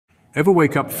Ever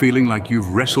wake up feeling like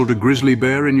you've wrestled a grizzly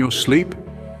bear in your sleep?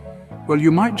 Well,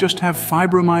 you might just have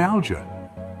fibromyalgia,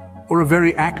 or a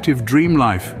very active dream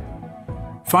life.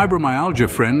 Fibromyalgia,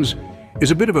 friends,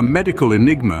 is a bit of a medical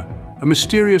enigma, a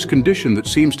mysterious condition that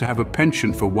seems to have a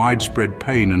penchant for widespread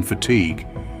pain and fatigue.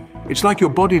 It's like your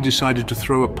body decided to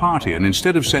throw a party, and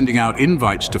instead of sending out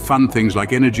invites to fun things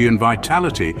like energy and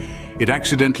vitality, it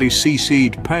accidentally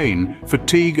CC'd pain,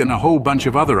 fatigue, and a whole bunch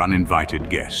of other uninvited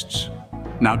guests.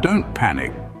 Now don't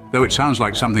panic, though it sounds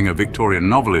like something a Victorian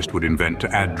novelist would invent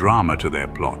to add drama to their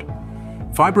plot.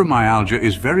 Fibromyalgia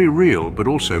is very real, but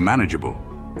also manageable.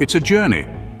 It's a journey,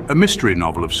 a mystery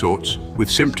novel of sorts, with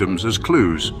symptoms as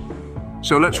clues.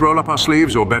 So let's roll up our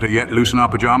sleeves, or better yet, loosen our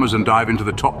pajamas and dive into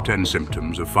the top 10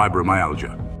 symptoms of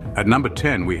fibromyalgia. At number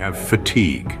 10, we have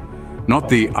fatigue. Not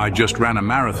the "I just ran a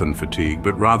marathon" fatigue,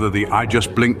 but rather the "I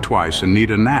just blinked twice and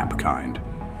need a nap" kind.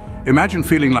 Imagine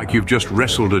feeling like you've just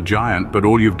wrestled a giant, but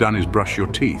all you've done is brush your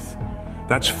teeth.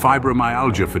 That's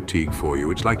fibromyalgia fatigue for you.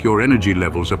 It's like your energy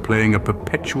levels are playing a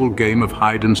perpetual game of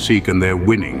hide and seek, and they're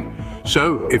winning.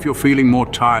 So, if you're feeling more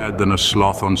tired than a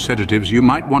sloth on sedatives, you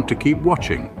might want to keep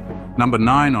watching. Number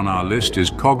 9 on our list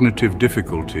is cognitive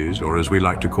difficulties, or as we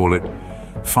like to call it,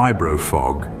 fibro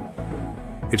fog.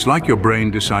 It's like your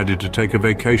brain decided to take a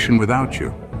vacation without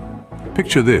you.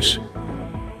 Picture this.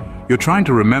 You're trying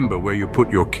to remember where you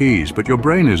put your keys, but your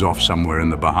brain is off somewhere in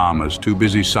the Bahamas, too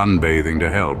busy sunbathing to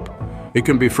help. It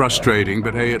can be frustrating,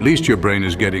 but hey, at least your brain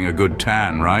is getting a good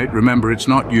tan, right? Remember, it's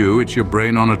not you, it's your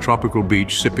brain on a tropical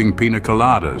beach sipping pina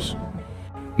coladas.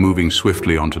 Moving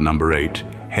swiftly on to number 8,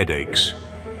 headaches.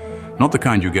 Not the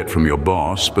kind you get from your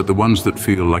boss, but the ones that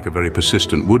feel like a very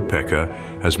persistent woodpecker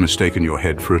has mistaken your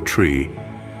head for a tree.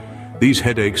 These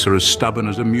headaches are as stubborn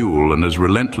as a mule and as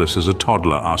relentless as a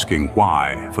toddler asking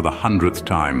why for the 100th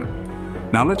time.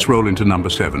 Now let's roll into number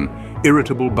 7,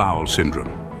 irritable bowel syndrome.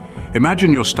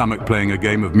 Imagine your stomach playing a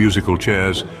game of musical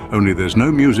chairs, only there's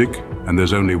no music and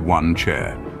there's only one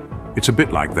chair. It's a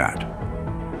bit like that.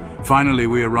 Finally,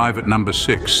 we arrive at number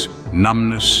 6,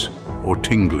 numbness or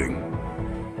tingling.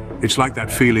 It's like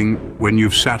that feeling when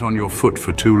you've sat on your foot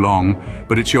for too long,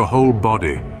 but it's your whole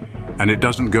body, and it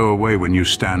doesn't go away when you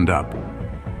stand up.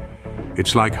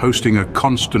 It's like hosting a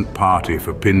constant party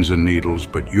for pins and needles,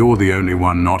 but you're the only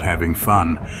one not having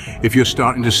fun. If you're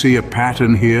starting to see a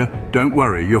pattern here, don't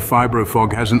worry, your fibro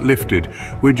fog hasn't lifted.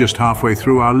 We're just halfway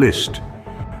through our list.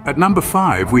 At number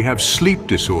 5, we have sleep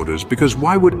disorders, because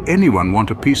why would anyone want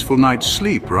a peaceful night's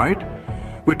sleep, right?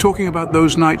 We're talking about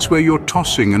those nights where you're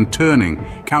tossing and turning,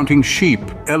 counting sheep,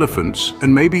 elephants,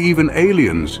 and maybe even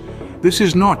aliens. This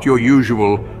is not your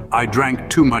usual "I drank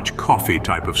too much coffee"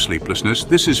 type of sleeplessness.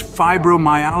 This is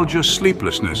fibromyalgia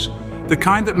sleeplessness, the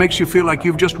kind that makes you feel like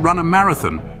you've just run a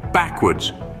marathon,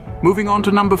 backwards. Moving on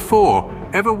to number 4,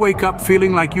 ever wake up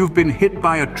feeling like you've been hit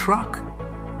by a truck?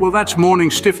 Well, that's morning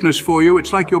stiffness for you.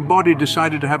 It's like your body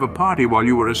decided to have a party while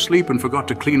you were asleep and forgot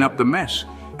to clean up the mess.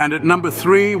 And at number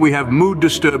 3, we have mood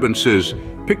disturbances.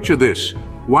 Picture this.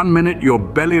 1 minute you're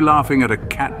belly laughing at a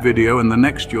cat video, and the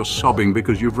next you're sobbing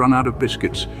because you've run out of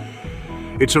biscuits.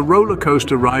 It's a roller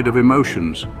coaster ride of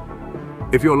emotions.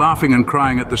 If you're laughing and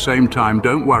crying at the same time,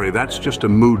 don't worry, that's just a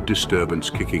mood disturbance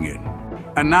kicking in.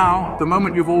 And now, the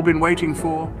moment you've all been waiting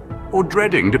for, or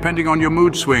dreading, depending on your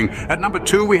mood swing. At number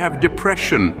 2, we have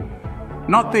depression.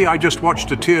 Not the "I just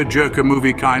watched a tear-jerker"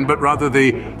 movie kind, but rather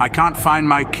the "I can't find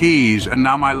my keys and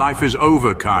now my life is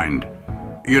over" kind.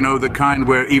 You know, the kind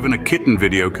where even a kitten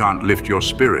video can't lift your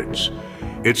spirits.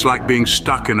 It's like being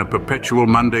stuck in a perpetual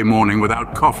Monday morning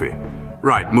without coffee.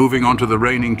 Right, moving on to the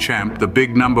reigning champ, the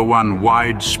big number 1,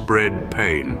 widespread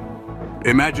pain.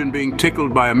 Imagine being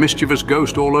tickled by a mischievous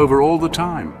ghost all over all the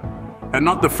time. And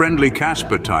not the friendly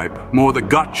Casper type, more the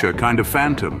gotcha kind of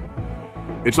phantom.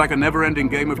 It's like a never-ending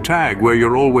game of tag where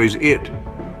you're always it.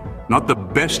 Not the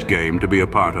best game to be a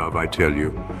part of, I tell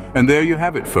you. And there you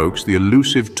have it, folks, the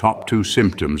elusive top 2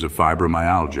 symptoms of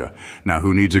fibromyalgia. Now,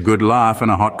 who needs a good laugh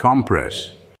and a hot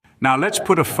compress? Now, let's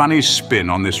put a funny spin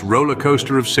on this roller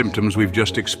coaster of symptoms we've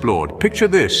just explored. Picture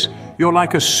this. You're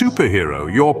like a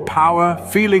superhero. Your power,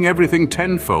 feeling everything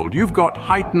tenfold. You've got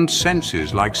heightened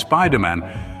senses like Spider-Man.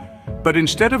 But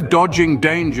instead of dodging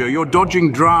danger, you're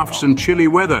dodging drafts and chilly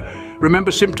weather.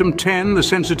 Remember symptom 10, the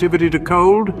sensitivity to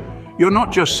cold? You're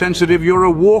not just sensitive, you're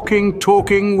a walking,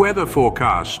 talking weather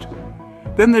forecast.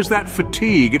 Then there's that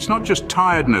fatigue. It's not just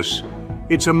tiredness.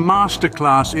 It's a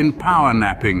masterclass in power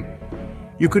napping.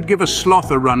 You could give a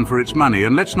sloth a run for its money,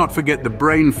 and let's not forget the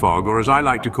brain fog, or as I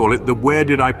like to call it, the "where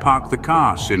did I park the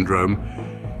car" syndrome.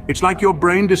 It's like your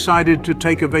brain decided to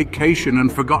take a vacation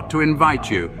and forgot to invite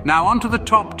you. Now on to the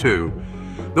top 2.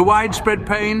 The widespread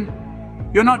pain.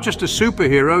 You're not just a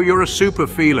superhero, you're a super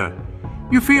feeler.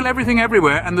 You feel everything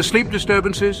everywhere, and the sleep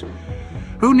disturbances?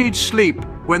 Who needs sleep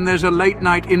when there's a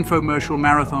late-night infomercial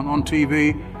marathon on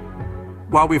TV?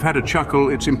 While we've had a chuckle,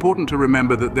 it's important to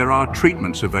remember that there are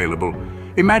treatments available.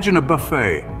 Imagine a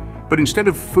buffet, but instead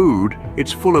of food,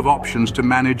 it's full of options to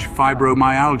manage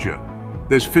fibromyalgia.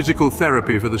 There's physical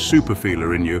therapy for the super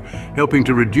feeler in you, helping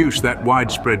to reduce that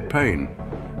widespread pain.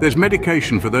 There's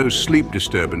medication for those sleep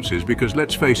disturbances because,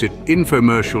 let's face it,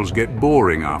 infomercials get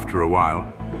boring after a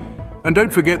while. And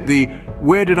don't forget the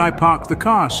 "where did I park the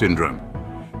car" syndrome.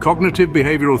 Cognitive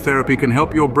behavioral therapy can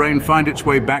help your brain find its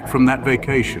way back from that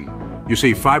vacation. You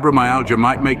see, fibromyalgia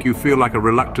might make you feel like a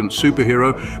reluctant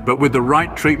superhero, but with the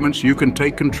right treatments, you can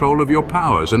take control of your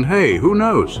powers. And hey, who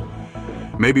knows?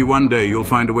 Maybe one day you'll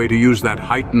find a way to use that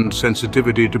heightened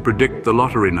sensitivity to predict the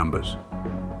lottery numbers.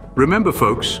 Remember,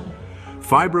 folks,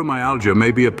 fibromyalgia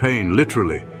may be a pain,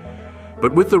 literally.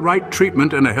 But with the right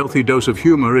treatment and a healthy dose of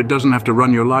humor, it doesn't have to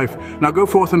run your life. Now go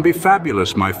forth and be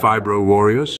fabulous, my fibro warriors.